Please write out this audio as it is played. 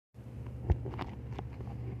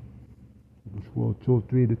World Tour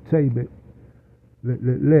 3 Entertainment.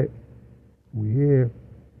 Lit. We here.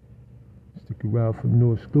 Stick around for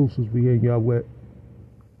new exclusives. We here, y'all wet.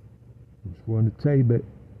 It's for entertainment.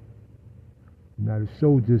 United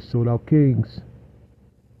Soldiers, Sold Out Kings.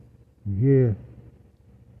 We here.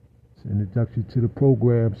 It's an introduction to the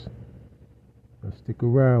programs. Now stick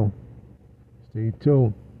around. Stay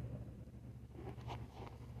tuned.